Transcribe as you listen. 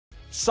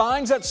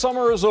Signs that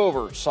summer is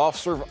over. Soft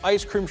serve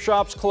ice cream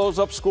shops close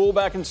up, school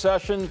back in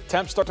session,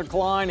 temps start to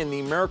decline, and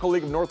the American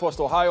League of Northwest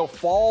Ohio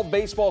fall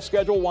baseball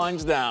schedule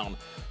winds down.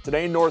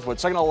 Today in Northwood,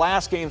 second to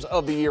last games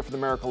of the year for the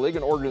American League,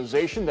 an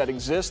organization that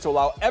exists to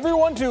allow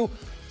everyone to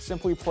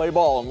simply play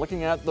ball. And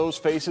looking at those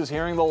faces,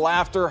 hearing the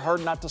laughter,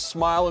 hard not to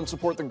smile and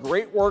support the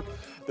great work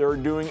they're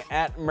doing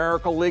at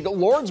American League.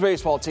 Lord's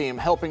baseball team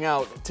helping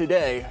out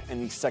today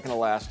in the second to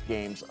last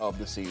games of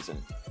the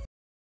season.